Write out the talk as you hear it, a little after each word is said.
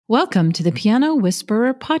Welcome to the Piano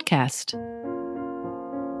Whisperer podcast.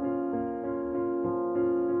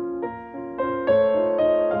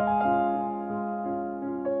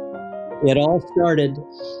 It all started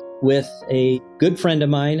with a good friend of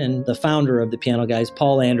mine and the founder of the Piano Guys,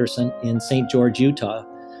 Paul Anderson, in St. George, Utah.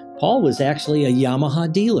 Paul was actually a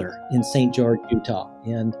Yamaha dealer in St. George, Utah,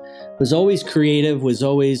 and was always creative, was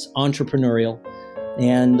always entrepreneurial.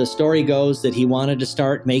 And the story goes that he wanted to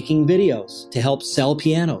start making videos to help sell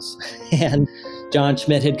pianos. And John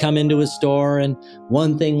Schmidt had come into his store, and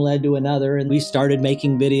one thing led to another, and we started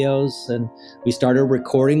making videos, and we started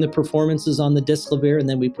recording the performances on the Disklavier, and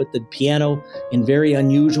then we put the piano in very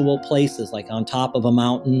unusual places, like on top of a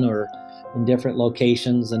mountain or in different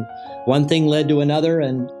locations. And one thing led to another,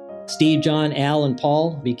 and Steve, John, Al, and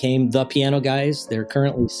Paul became the Piano Guys. They're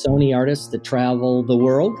currently Sony artists that travel the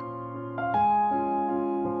world.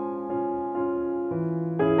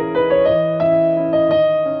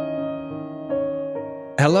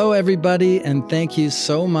 Hello, everybody, and thank you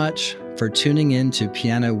so much for tuning in to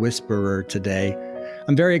Piano Whisperer today.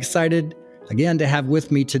 I'm very excited, again, to have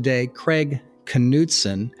with me today Craig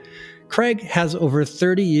Knutson. Craig has over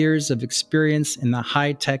 30 years of experience in the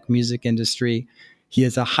high-tech music industry. He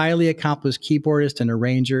is a highly accomplished keyboardist and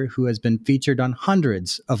arranger who has been featured on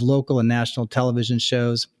hundreds of local and national television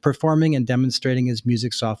shows, performing and demonstrating his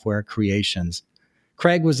music software creations.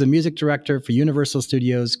 Craig was the music director for Universal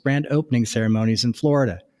Studios' grand opening ceremonies in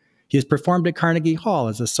Florida. He has performed at Carnegie Hall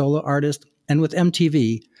as a solo artist and with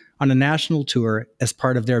MTV on a national tour as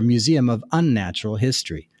part of their Museum of Unnatural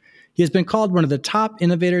History. He has been called one of the top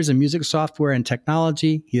innovators in music software and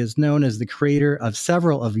technology. He is known as the creator of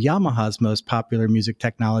several of Yamaha's most popular music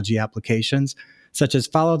technology applications, such as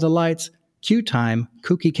Follow the Lights, QTime,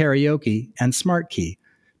 Kooky Karaoke, and SmartKey.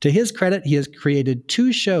 To his credit, he has created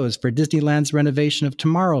 2 shows for Disneyland's renovation of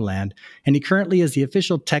Tomorrowland, and he currently is the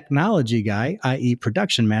official technology guy, i.e.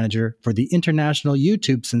 production manager, for the international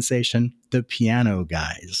YouTube sensation, The Piano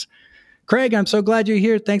Guys. Craig, I'm so glad you're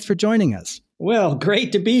here. Thanks for joining us. Well,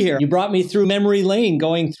 great to be here. You brought me through memory lane,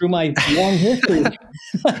 going through my long history.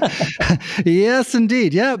 Yes,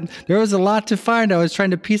 indeed. Yeah, there was a lot to find. I was trying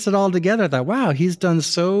to piece it all together. I thought, wow, he's done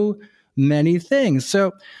so many things.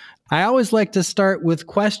 So I always like to start with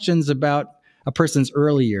questions about a person's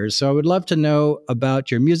early years. So I would love to know about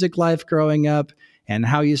your music life growing up and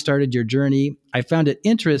how you started your journey. I found it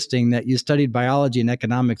interesting that you studied biology and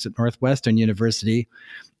economics at Northwestern University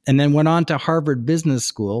and then went on to Harvard Business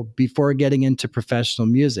School before getting into professional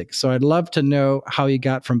music. So I'd love to know how you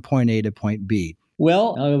got from point A to point B.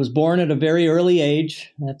 Well, I was born at a very early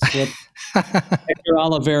age. That's what Hector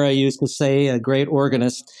Olivera used to say, a great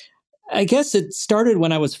organist. I guess it started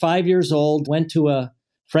when I was 5 years old, went to a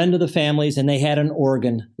friend of the family's, and they had an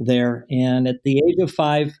organ there. And at the age of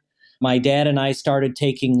 5, my dad and I started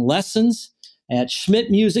taking lessons at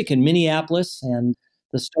Schmidt Music in Minneapolis. And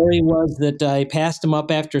the story was that I passed him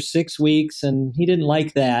up after 6 weeks, and he didn't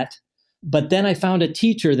like that. But then I found a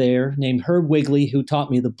teacher there named Herb Wigley who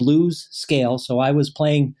taught me the blues scale. So I was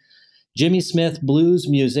playing Jimmy Smith blues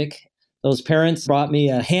music. Those parents brought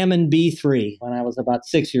me a Hammond B3 when I was about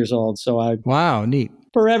 6 years old. So Wow, neat.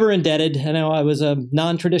 Forever indebted. I was a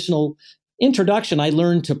non-traditional introduction. I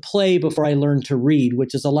learned to play before I learned to read,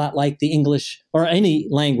 which is a lot like the English or any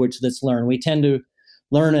language that's learned. We tend to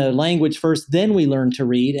learn a language first, then we learn to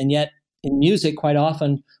read. And yet in music, quite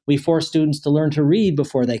often, we force students to learn to read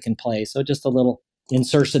before they can play. So just a little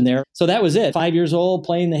insertion there. So that was it. 5 years old,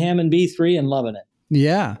 playing the Hammond B3 and loving it.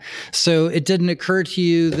 Yeah. So it didn't occur to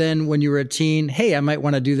you then when you were a teen, hey, I might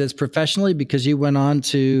want to do this professionally, because you went on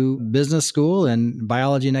to business school and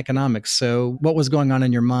biology and economics. So what was going on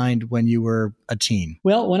in your mind when you were a teen?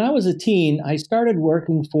 Well, when I was a teen, I started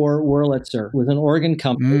working for Wurlitzer with an organ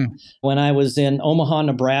company when I was in Omaha,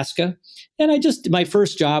 Nebraska. And my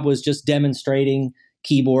first job was just demonstrating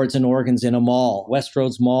keyboards and organs in a mall.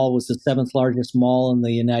 Westroads Mall was the 7th largest mall in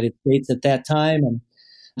the United States at that time. And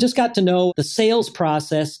just got to know the sales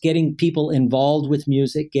process, getting people involved with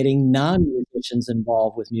music, getting non-musicians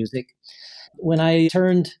involved with music. When I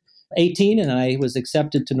turned 18 and I was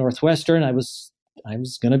accepted to Northwestern, I was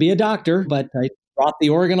going to be a doctor, but I brought the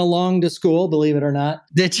organ along to school, believe it or not.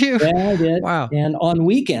 Did you? Yeah, I did. Wow. And on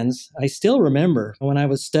weekends, I still remember when I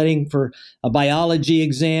was studying for a biology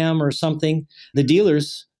exam or something, the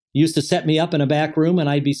dealers used to set me up in a back room and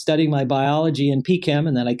I'd be studying my biology in PChem,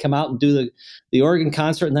 and then I'd come out and do the organ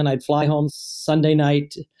concert, and then I'd fly home Sunday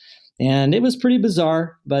night. And it was pretty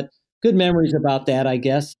bizarre, but good memories about that, I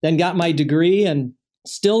guess. Then got my degree and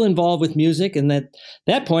still involved with music. And at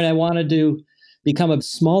that point, I wanted to become a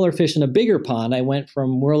smaller fish in a bigger pond. I went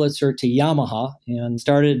from Wurlitzer to Yamaha and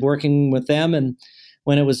started working with them. And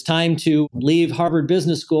when it was time to leave Harvard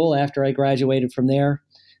Business School after I graduated from there,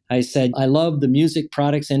 I said, I love the music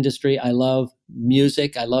products industry. I love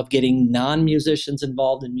music. I love getting non-musicians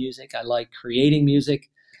involved in music. I like creating music.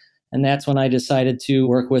 And that's when I decided to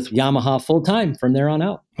work with Yamaha full-time from there on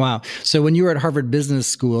out. Wow. So when you were at Harvard Business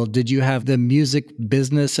School, did you have the music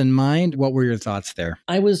business in mind? What were your thoughts there?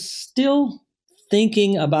 I was still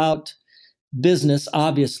thinking about business,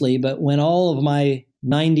 obviously, but when all of my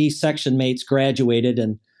 90 section mates graduated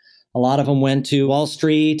and a lot of them went to Wall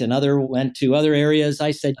Street and other went to other areas,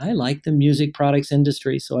 I said, I like the music products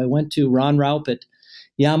industry. So I went to Ron Raup at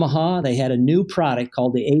Yamaha. They had a new product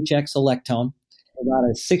called the HX Electone, about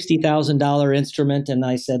a $60,000 instrument. And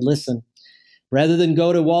I said, listen, rather than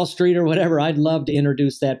go to Wall Street or whatever, I'd love to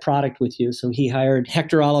introduce that product with you. So he hired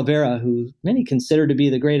Hector Oliveira, who many consider to be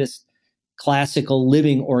the greatest classical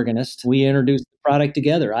living organist. We introduced the product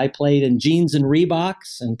together. I played in jeans and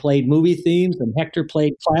Reeboks and played movie themes, and Hector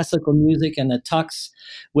played classical music and a tux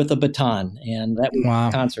with a baton. And that was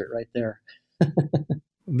a concert right there.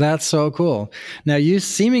 That's so cool. Now, you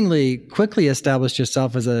seemingly quickly established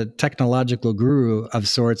yourself as a technological guru of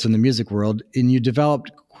sorts in the music world, and you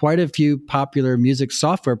developed quite a few popular music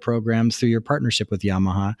software programs through your partnership with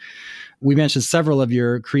Yamaha. We mentioned several of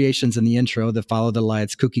your creations in the intro, the Follow the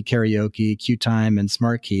Lights, Kooky Karaoke, QTime, and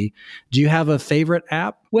SmartKey. Do you have a favorite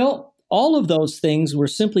app? Well, all of those things were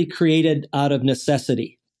simply created out of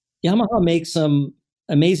necessity. Yamaha makes some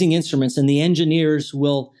amazing instruments, and the engineers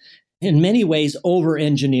will, in many ways,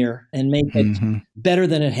 over-engineer and make it better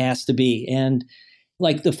than it has to be. And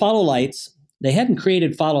like the Follow Lights, they hadn't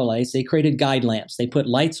created Follow Lights, they created guide lamps. They put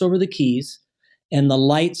lights over the keys, and the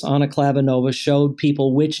lights on a clavinova showed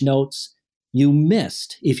people which notes you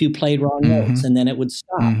missed if you played wrong notes, and then it would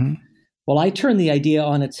stop. Well, I turned the idea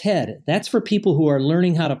on its head. That's for people who are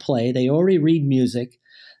learning how to play. They already read music.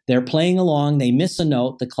 They're playing along. They miss a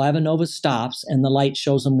note. The clavinova stops, and the light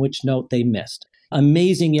shows them which note they missed.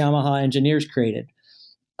 Amazing Yamaha engineers created.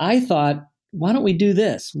 I thought, why don't we do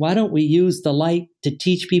this? Why don't we use the light to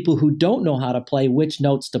teach people who don't know how to play which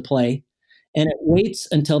notes to play, and it waits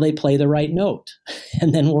until they play the right note,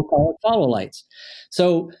 and then we'll call it Follow Lights.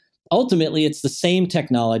 So ultimately, it's the same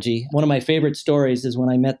technology. One of my favorite stories is when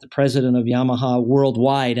I met the president of Yamaha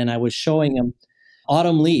worldwide, and I was showing him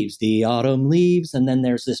Autumn Leaves, the autumn leaves, and then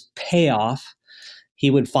there's this payoff. He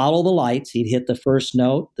would follow the lights. He'd hit the first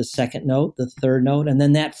note, the second note, the third note, and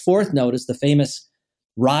then that fourth note is the famous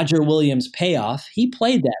Roger Williams payoff. He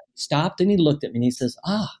played that, stopped, and he looked at me, and he says,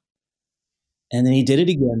 and then he did it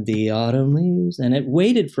again, the autumn leaves, and it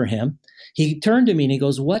waited for him. He turned to me, and he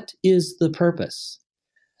goes, what is the purpose?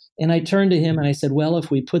 And I turned to him, and I said, well,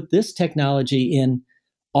 if we put this technology in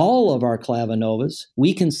all of our clavinovas,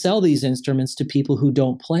 we can sell these instruments to people who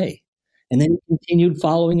don't play. And then he continued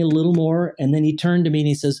following a little more. And then he turned to me and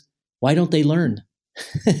he says, why don't they learn?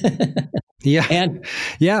 Yeah. And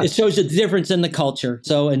it shows you the difference in the culture.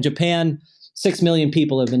 So in Japan, 6 million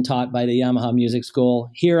people have been taught by the Yamaha Music School.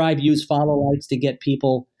 Here I've used Follow Lights to get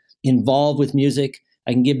people involved with music.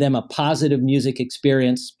 I can give them a positive music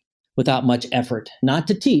experience without much effort, not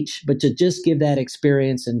to teach, but to just give that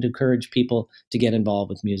experience and to encourage people to get involved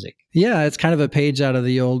with music. Yeah, it's kind of a page out of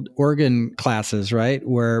the old organ classes, right?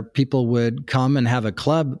 Where people would come and have a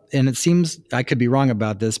club. And it seems, I could be wrong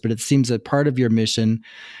about this, but it seems that part of your mission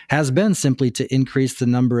has been simply to increase the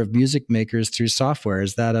number of music makers through software.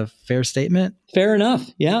 Is that a fair statement? Fair enough,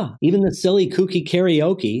 yeah. Even the silly kooky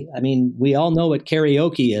karaoke. I mean, we all know what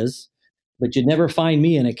karaoke is. But you'd never find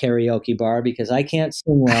me in a karaoke bar because I can't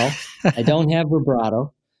sing well. I don't have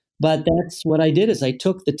vibrato. But that's what I did is I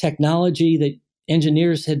took the technology that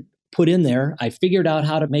engineers had put in there. I figured out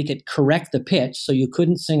how to make it correct the pitch so you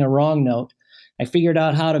couldn't sing a wrong note. I figured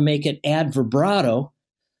out how to make it add vibrato.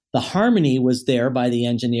 The harmony was there by the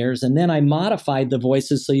engineers. And then I modified the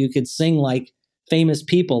voices so you could sing like famous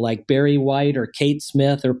people like Barry White or Kate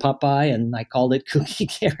Smith or Popeye, and I called it Kooky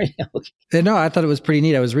Karaoke. No, I thought it was pretty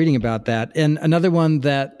neat. I was reading about that. And another one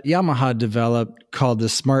that Yamaha developed called the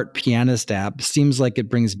Smart Pianist app seems like it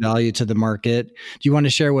brings value to the market. Do you want to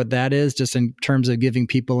share what that is, just in terms of giving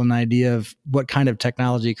people an idea of what kind of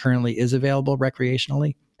technology currently is available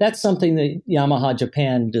recreationally? That's something that Yamaha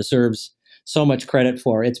Japan deserves so much credit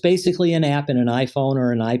for. It's basically an app in an iPhone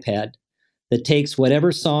or an iPad that takes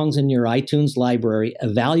whatever songs in your iTunes library,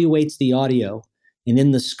 evaluates the audio, and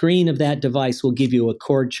in the screen of that device will give you a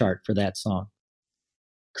chord chart for that song.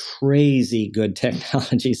 Crazy good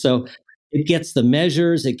technology. So it gets the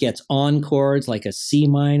measures, it gets on chords like a C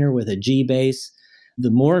minor with a G bass.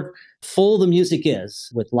 The more full the music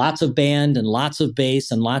is, with lots of band and lots of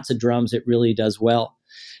bass and lots of drums, it really does well.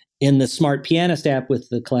 In the Smart Pianist app with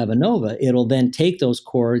the Clavinova, it'll then take those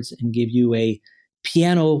chords and give you a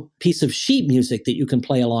piano piece of sheet music that you can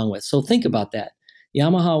play along with. So think about that.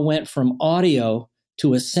 Yamaha went from audio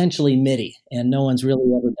to essentially MIDI, and no one's really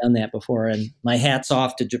ever done that before. And my hat's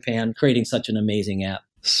off to Japan creating such an amazing app.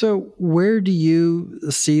 So where do you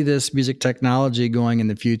see this music technology going in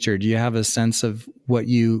the future? Do you have a sense of what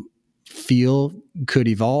you feel could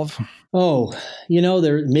evolve? Oh,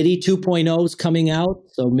 there MIDI 2.0 is coming out.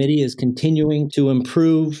 So MIDI is continuing to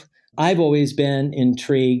improve. I've always been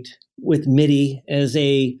intrigued with MIDI as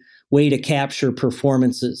a way to capture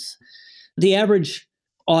performances. The average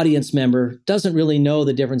audience member doesn't really know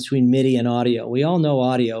the difference between MIDI and audio. We all know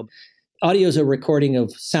audio. Audio is a recording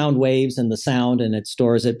of sound waves and the sound, and it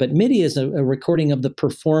stores it. But MIDI is a recording of the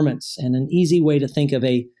performance. And an easy way to think of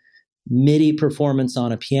a MIDI performance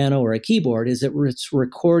on a piano or a keyboard is it's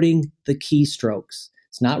recording the keystrokes.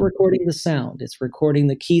 It's not recording the sound. It's recording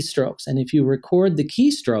the keystrokes. And if you record the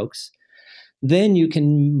keystrokes, then you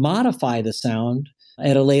can modify the sound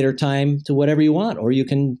at a later time to whatever you want, or you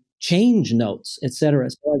can change notes, etc.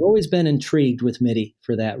 So I've always been intrigued with MIDI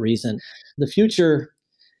for that reason. The future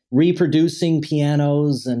reproducing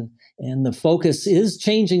pianos and the focus is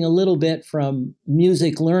changing a little bit from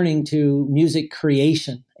music learning to music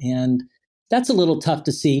creation. And that's a little tough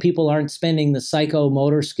to see. People aren't spending the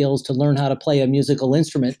psychomotor skills to learn how to play a musical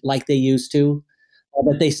instrument like they used to,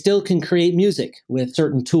 but they still can create music with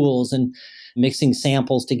certain tools and mixing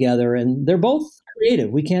samples together. And they're both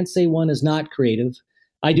creative. We can't say one is not creative.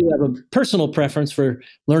 I do have a personal preference for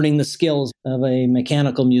learning the skills of a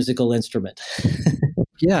mechanical musical instrument.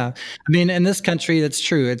 Yeah. I mean, in this country, that's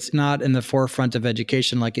true. It's not in the forefront of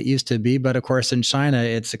education like it used to be. But of course, in China,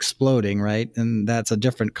 it's exploding, right? And that's a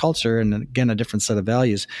different culture and, again, a different set of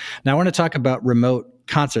values. Now, I want to talk about remote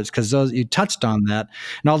concerts because you touched on that.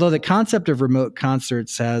 And although the concept of remote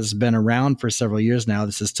concerts has been around for several years now,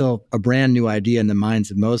 this is still a brand new idea in the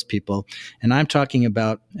minds of most people. And I'm talking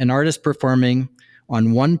about an artist performing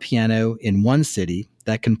on one piano in one city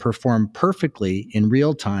that can perform perfectly in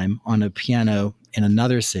real time on a piano in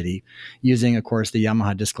another city using, of course, the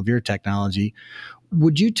Yamaha Disclavier technology.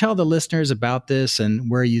 Would you tell the listeners about this and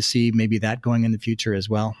where you see maybe that going in the future as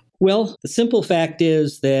well? Well, the simple fact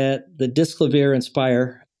is that the Disclavier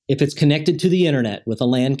Inspire, if it's connected to the internet with a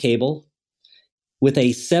LAN cable, with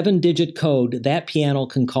a 7-digit code, that piano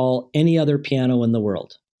can call any other piano in the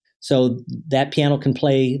world. So that piano can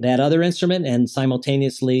play that other instrument, and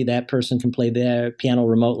simultaneously that person can play the piano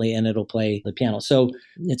remotely and it'll play the piano. So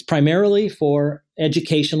it's primarily for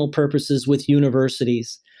educational purposes with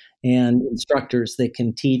universities and instructors that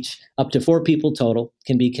can teach up to 4 people total,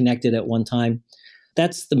 can be connected at one time.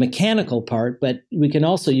 That's the mechanical part, but we can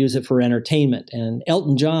also use it for entertainment. And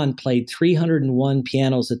Elton John played 301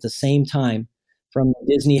 pianos at the same time from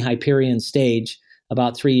the Disney Hyperion stage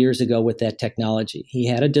about 3 years ago with that technology. He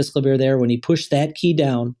had a Disclavier there. When he pushed that key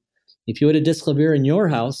down, if you had a Disclavier in your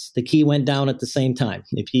house, the key went down at the same time.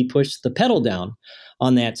 If he pushed the pedal down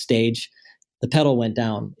on that stage, the pedal went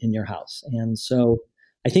down in your house. And so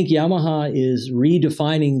I think Yamaha is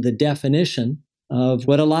redefining the definition of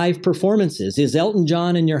what a live performance is. Is Elton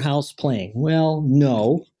John in your house playing? Well,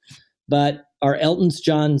 no, but are Elton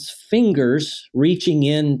John's fingers reaching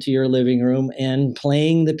into your living room and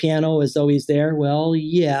playing the piano as though he's there? Well,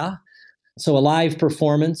 yeah. So a live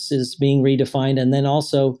performance is being redefined. And then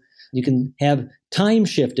also you can have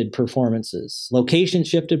time-shifted performances,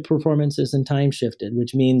 location-shifted performances and time-shifted,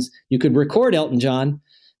 which means you could record Elton John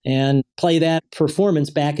and play that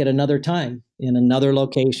performance back at another time in another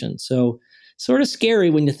location. So sort of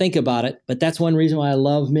scary when you think about it, but that's one reason why I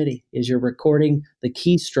love MIDI, is you're recording the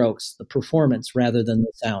keystrokes, the performance, rather than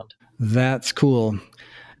the sound. That's cool.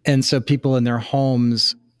 And so people in their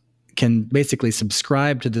homes can basically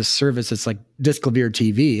subscribe to this service. It's like Disclavier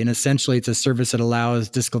TV, and essentially it's a service that allows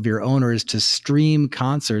Disclavier owners to stream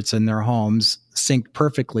concerts in their homes synced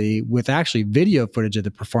perfectly with actually video footage of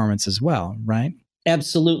the performance as well, right?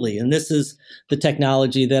 Absolutely. And this is the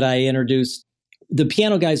technology that I introduced. The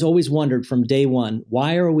piano guys always wondered from day one,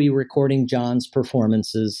 why are we recording John's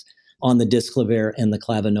performances on the Disclavier and the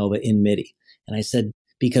Clavinova in MIDI? And I said,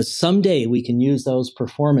 because someday we can use those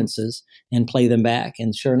performances and play them back.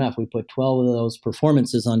 And sure enough, we put 12 of those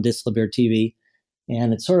performances on Disclavier TV.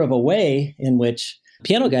 And it's sort of a way in which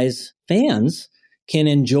piano guys, fans, can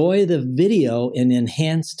enjoy the video in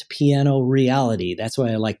enhanced piano reality. That's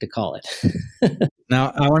what I like to call it.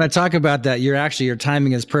 Now, I want to talk about that. Your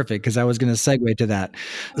timing is perfect because I was going to segue to that.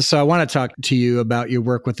 So I want to talk to you about your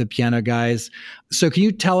work with the Piano Guys. So can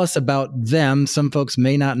you tell us about them? Some folks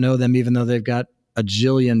may not know them, even though they've got a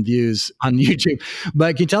jillion views on YouTube.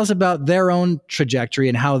 But can you tell us about their own trajectory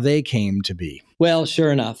and how they came to be? Well,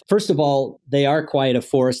 sure enough. First of all, they are quite a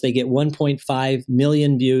force. They get 1.5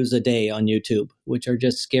 million views a day on YouTube, which are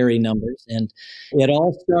just scary numbers. And it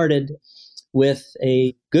all started with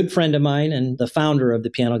a good friend of mine and the founder of the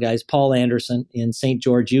Piano Guys, Paul Anderson, in St.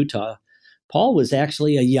 George, Utah. Paul was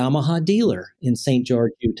actually a Yamaha dealer in St.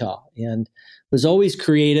 George, Utah, and was always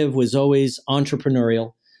creative, was always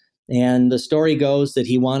entrepreneurial. And the story goes that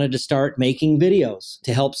he wanted to start making videos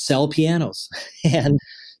to help sell pianos. And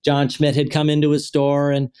John Schmidt had come into his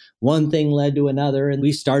store, and one thing led to another. And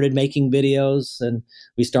we started making videos, and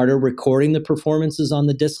we started recording the performances on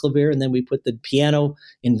the Disklavier. And then we put the piano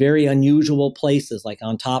in very unusual places, like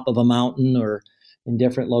on top of a mountain or in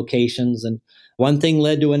different locations. And one thing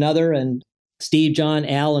led to another. And Steve, John,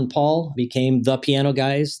 Al, and Paul became the Piano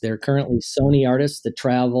Guys. They're currently Sony artists that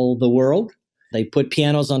travel the world. They put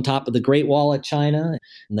pianos on top of the Great Wall at China,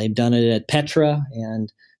 and they've done it at Petra,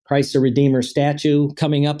 and Christ the Redeemer statue.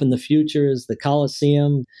 Coming up in the future is the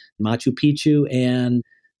Colosseum, Machu Picchu, and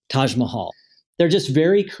Taj Mahal. They're just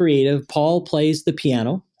very creative. Paul plays the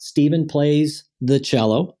piano. Stephen plays the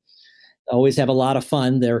cello. Always have a lot of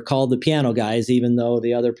fun. They're called the Piano Guys, even though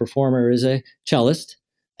the other performer is a cellist.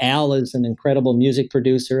 Al is an incredible music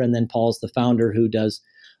producer, and then Paul's the founder who does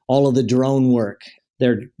all of the drone work.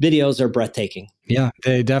 Their videos are breathtaking. Yeah,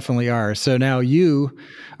 they definitely are. So now you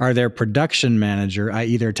are their production manager,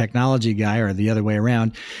 i.e. their technology guy, or the other way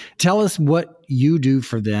around. Tell us what you do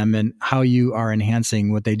for them and how you are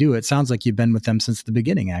enhancing what they do. It sounds like you've been with them since the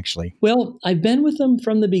beginning, actually. Well, I've been with them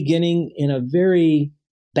from the beginning in a very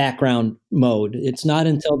background mode. It's not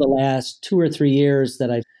until the last 2 or 3 years that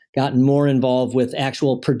I've gotten more involved with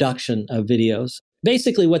actual production of videos.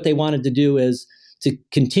 Basically, what they wanted to do is to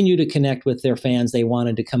continue to connect with their fans. They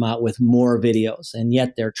wanted to come out with more videos, and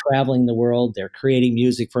yet they're traveling the world. They're creating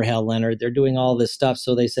music for Hal Leonard. They're doing all this stuff.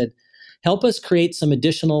 So they said, help us create some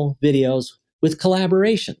additional videos with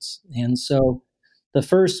collaborations. And so the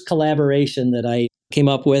first collaboration that I came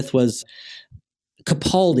up with was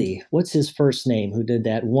Capaldi. What's his first name? Who did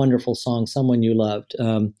that wonderful song, Someone You Loved?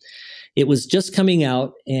 It was just coming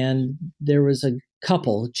out, and there was a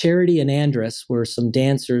couple, Charity and Andrus, were some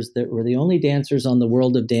dancers that were the only dancers on the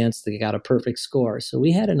World of Dance that got a perfect score. So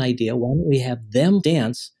we had an idea, why don't we have them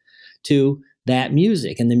dance to that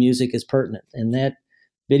music? And the music is pertinent. And that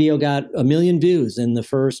video got 1 million views in the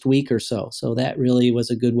first week or so. So that really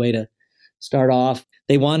was a good way to start off.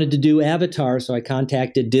 They wanted to do Avatar, so I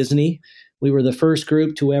contacted Disney. We were the first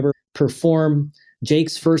group to ever perform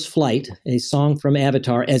Jake's First Flight, a song from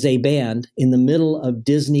Avatar, as a band in the middle of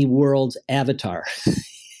Disney World's Avatar.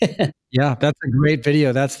 Yeah, that's a great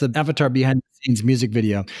video. That's the Avatar behind the scenes music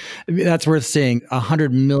video. That's worth seeing.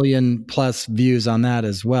 100 million plus views on that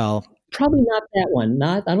as well. Probably not that one.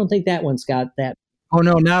 I don't think that one's got that. Oh,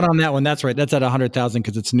 no, not on that one. That's right. That's at 100,000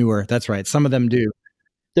 because it's newer. That's right. Some of them do.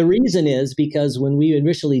 The reason is because when we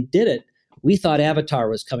initially did it, we thought Avatar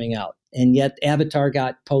was coming out. And yet Avatar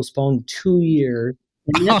got postponed 2 years.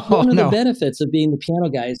 And that's one of the benefits of being the Piano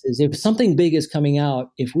Guys is if something big is coming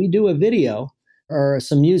out, if we do a video or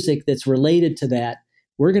some music that's related to that,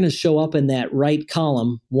 we're going to show up in that right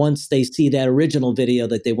column once they see that original video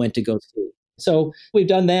that they went to go see. So we've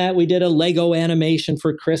done that. We did a Lego animation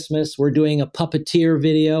for Christmas. We're doing a puppeteer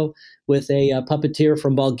video with a puppeteer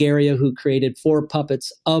from Bulgaria who created 4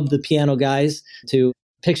 puppets of the Piano Guys to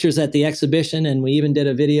pictures at the exhibition. And we even did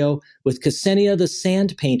a video with Ksenia the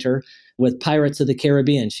sand painter with Pirates of the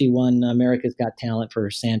Caribbean. She won America's Got Talent for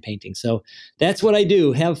her sand painting. So that's what I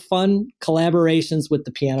do. Have fun collaborations with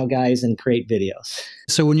the Piano Guys and create videos.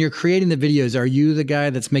 So when you're creating the videos, are you the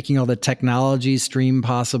guy that's making all the technology stream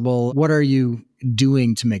possible? What are you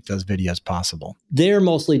doing to make those videos possible? They're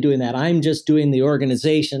mostly doing that. I'm just doing the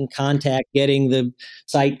organization, contact, getting the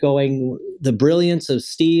site going. The brilliance of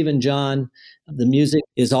Steve and John, the music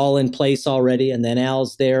is all in place already. And then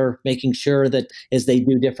Al's there making sure that as they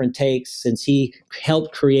do different takes, since he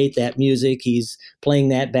helped create that music, he's playing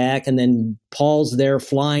that back. And then Paul's there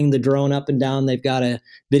flying the drone up and down. They've got a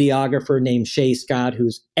videographer named Shay Scott,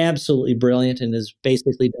 who's absolutely brilliant and has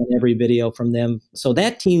basically done every video from them. So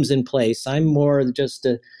that team's in place. I'm more just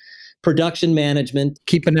a production management.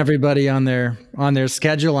 Keeping everybody on their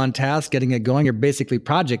schedule, on task, getting it going. You're basically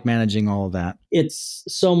project managing all of that. It's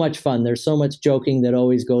so much fun. There's so much joking that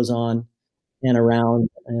always goes on and around,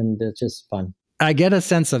 and it's just fun. I get a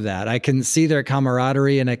sense of that. I can see their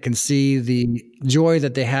camaraderie and I can see the joy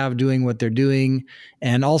that they have doing what they're doing,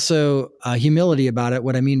 and also humility about it.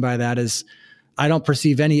 What I mean by that is I don't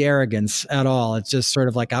perceive any arrogance at all. It's just sort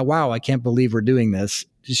of like, oh, wow, I can't believe we're doing this.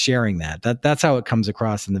 Just sharing that's how it comes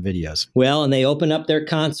across in the videos. Well, and they open up their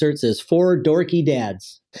concerts as 4 dorky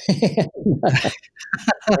dads.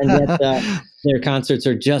 And yet, their concerts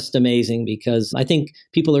are just amazing because I think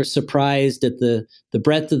people are surprised at the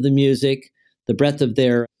breadth of the music, the breadth of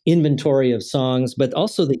their inventory of songs, but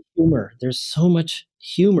also the humor. There's so much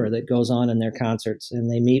humor that goes on in their concerts,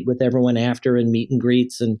 and they meet with everyone after and meet and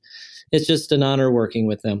greets, and it's just an honor working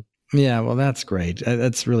with them. Yeah, well, that's great.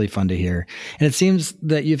 That's really fun to hear. And it seems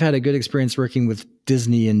that you've had a good experience working with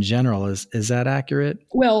Disney in general. Is that accurate?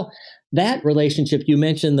 Well, that relationship, you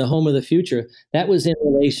mentioned the Home of the Future, that was in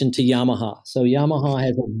relation to Yamaha. So Yamaha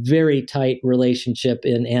has a very tight relationship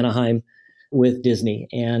in Anaheim with Disney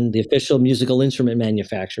and the official musical instrument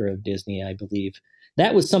manufacturer of Disney, I believe.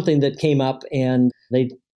 That was something that came up, and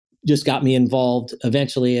they just got me involved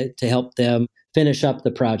eventually to help them finish up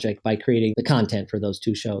the project by creating the content for those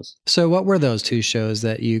 2 shows. So what were those 2 shows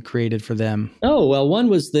that you created for them? Oh, well, one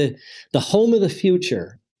was the Home of the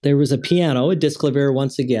Future. There was a piano, a Disclavier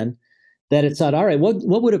once again, that it thought, all right,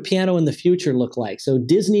 what would a piano in the future look like? So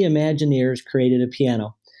Disney Imagineers created a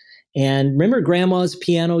piano. And remember Grandma's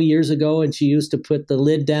piano years ago, and she used to put the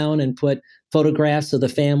lid down and put photographs of the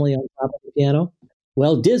family on top of the piano?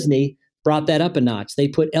 Well, Disney brought that up a notch. They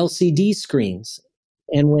put LCD screens.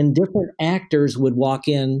 And when different actors would walk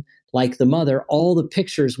in, like the mother, all the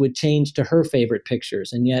pictures would change to her favorite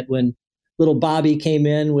pictures. And yet when little Bobby came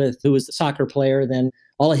in who was the soccer player, then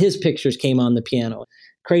all of his pictures came on the piano.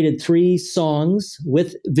 Created 3 songs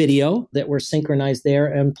with video that were synchronized there,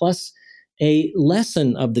 and plus a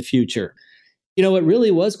lesson of the future. You know, it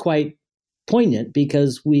really was quite poignant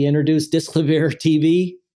because we introduced Disclavier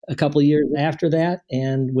TV a couple of years after that,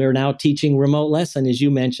 and we're now teaching remote lesson, as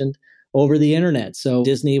you mentioned, over the internet. So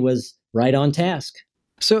Disney was right on task.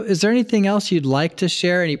 So is there anything else you'd like to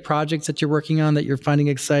share? Any projects that you're working on that you're finding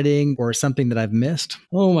exciting, or something that I've missed?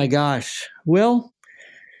 Oh my gosh. Well,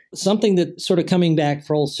 something that sort of coming back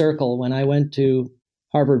full circle, when I went to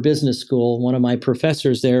Harvard Business School, one of my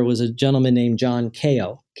professors there was a gentleman named John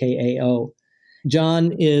Kao, K-A-O.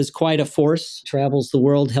 John is quite a force, travels the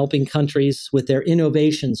world helping countries with their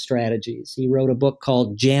innovation strategies. He wrote a book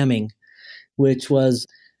called Jamming, which was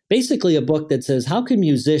basically a book that says, how can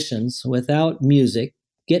musicians without music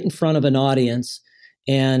get in front of an audience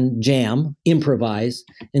and jam, improvise,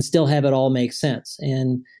 and still have it all make sense?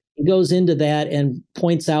 And he goes into that and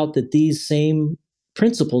points out that these same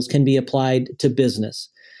principles can be applied to business.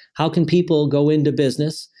 How can people go into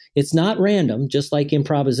business? It's not random, just like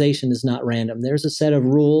improvisation is not random. There's a set of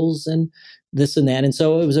rules and this and that. And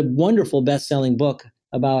so it was a wonderful best-selling book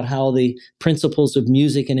about how the principles of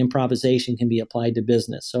music and improvisation can be applied to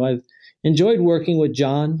business. So I've enjoyed working with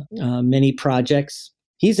John, many projects.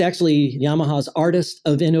 He's actually Yamaha's artist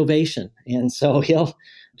of innovation. And so he'll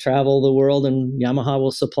travel the world and Yamaha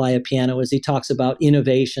will supply a piano as he talks about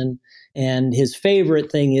innovation. And his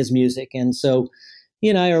favorite thing is music. And so he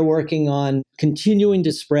and I are working on continuing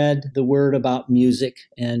to spread the word about music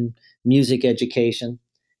and music education.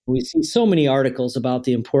 We see so many articles about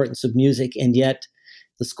the importance of music, and yet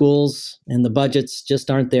the schools and the budgets just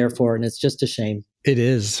aren't there for it, and it's just a shame. It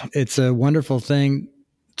is. It's a wonderful thing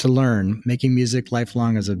to learn. Making music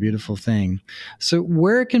lifelong is a beautiful thing. So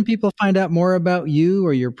where can people find out more about you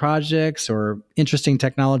or your projects or interesting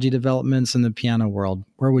technology developments in the piano world?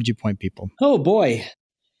 Where would you point people? Oh, boy.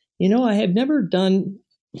 You know, I have never done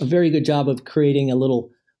a very good job of creating a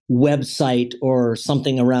little website or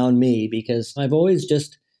something around me, because I've always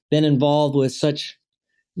just been involved with such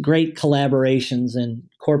great collaborations and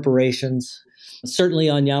corporations. Certainly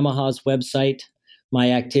on Yamaha's website,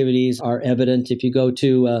 my activities are evident. If you go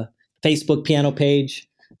to a Facebook piano page,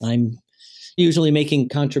 I'm usually making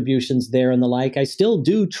contributions there and the like. I still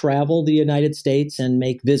do travel the United States and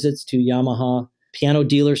make visits to Yamaha piano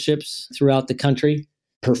dealerships throughout the country,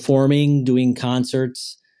 performing, doing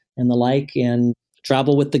concerts and the like, and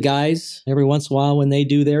travel with the guys every once in a while when they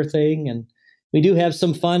do their thing. And we do have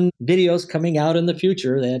some fun videos coming out in the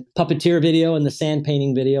future. That puppeteer video and the sand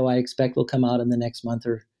painting video I expect will come out in the next month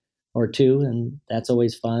or two, and that's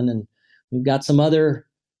always fun. And we've got some other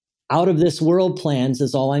out of this world plans,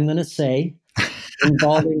 is all I'm going to say,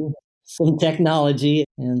 involving some technology.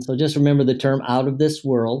 And so just remember the term out of this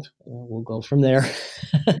world. We'll go from there.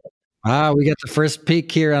 Wow, we got the first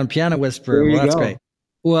peek here on Piano Whisperer. Well, that's great.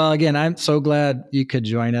 Well, again, I'm so glad you could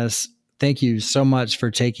join us. Thank you so much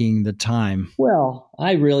for taking the time. Well,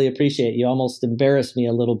 I really appreciate it. You almost embarrassed me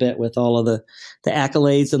a little bit with all of the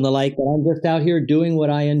accolades and the like, but I'm just out here doing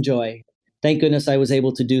what I enjoy. Thank goodness I was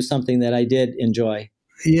able to do something that I did enjoy.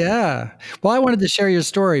 Yeah. Well, I wanted to share your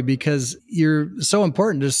story because you're so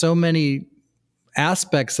important to so many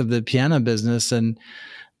aspects of the piano business, and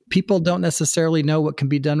people don't necessarily know what can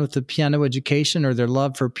be done with the piano education or their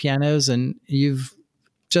love for pianos. And you've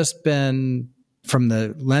just been, from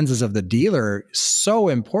the lenses of the dealer, so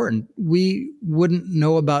important. We wouldn't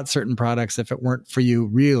know about certain products if it weren't for you,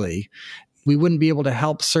 really. We wouldn't be able to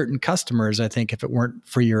help certain customers, I think, if it weren't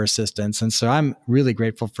for your assistance. And so I'm really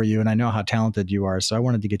grateful for you, and I know how talented you are. So I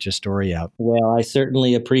wanted to get your story out. Well, I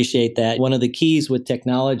certainly appreciate that. One of the keys with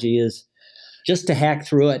technology is just to hack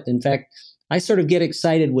through it. In fact, I sort of get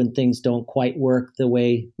excited when things don't quite work the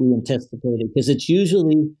way we anticipated, because it's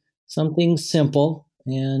usually something simple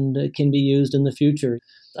and it can be used in the future.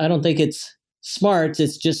 I don't think it's smarts,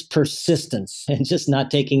 it's just persistence and just not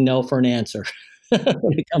taking no for an answer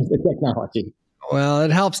when it comes to technology. Well, it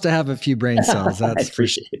helps to have a few brain cells. That's I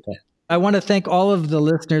appreciate that. I want to thank all of the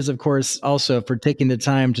listeners, of course, also for taking the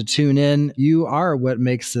time to tune in. You are what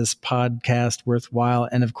makes this podcast worthwhile.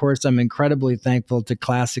 And of course, I'm incredibly thankful to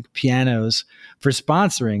Classic Pianos for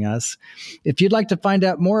sponsoring us. If you'd like to find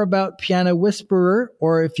out more about Piano Whisperer,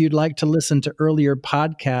 or if you'd like to listen to earlier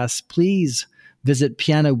podcasts, please visit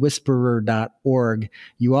pianowhisperer.org.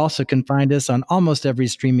 You also can find us on almost every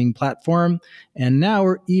streaming platform. And now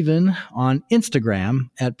we're even on Instagram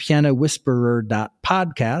at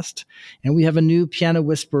pianowhisperer.podcast. And we have a new Piano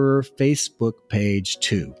Whisperer Facebook page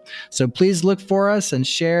too. So please look for us and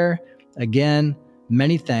share. Again,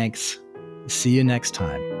 many thanks. See you next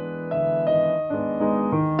time.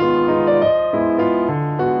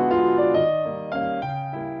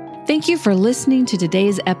 Thank you for listening to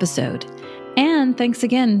today's episode. And thanks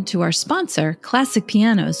again to our sponsor, Classic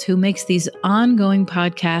Pianos, who makes these ongoing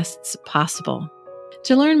podcasts possible.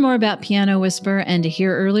 To learn more about Piano Whisperer and to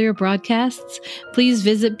hear earlier broadcasts, please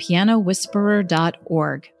visit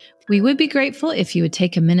pianowhisperer.org. We would be grateful if you would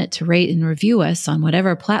take a minute to rate and review us on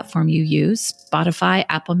whatever platform you use: Spotify,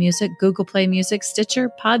 Apple Music, Google Play Music,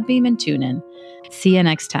 Stitcher, Podbean, and TuneIn. See you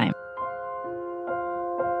next time.